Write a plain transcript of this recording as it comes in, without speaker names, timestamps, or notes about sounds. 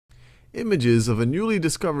Images of a newly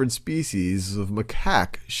discovered species of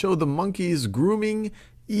macaque show the monkeys grooming,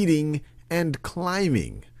 eating, and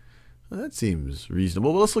climbing. Well, that seems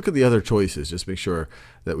reasonable. But let's look at the other choices, just make sure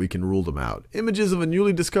that we can rule them out. Images of a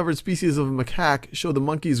newly discovered species of macaque show the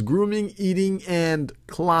monkeys grooming, eating, and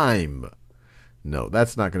climb. No,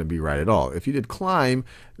 that's not going to be right at all. If you did climb,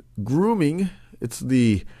 grooming, we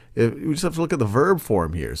just have to look at the verb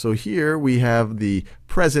form here. So here we have the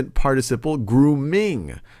present participle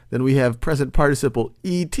grooming. Then we have present participle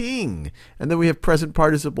eating. And then we have present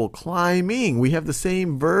participle climbing. We have the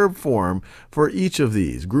same verb form for each of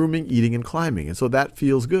these, grooming, eating, and climbing. And so that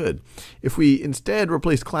feels good. If we instead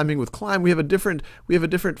replace climbing with climb, we have a different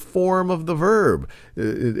form of the verb.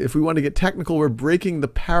 If we want to get technical, we're breaking the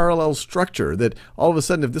parallel structure that all of a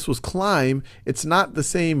sudden if this was climb, it's not the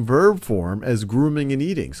same verb form as grooming and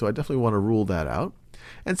eating. So I definitely want to rule that out.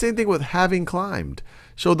 And same thing with having climbed.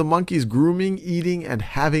 Show the monkeys grooming, eating, and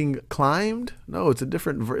having climbed? No, it's a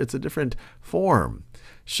different form.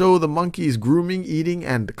 Show the monkeys grooming, eating,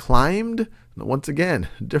 and climbed? Once again,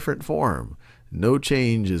 different form. No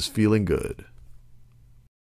change is feeling good.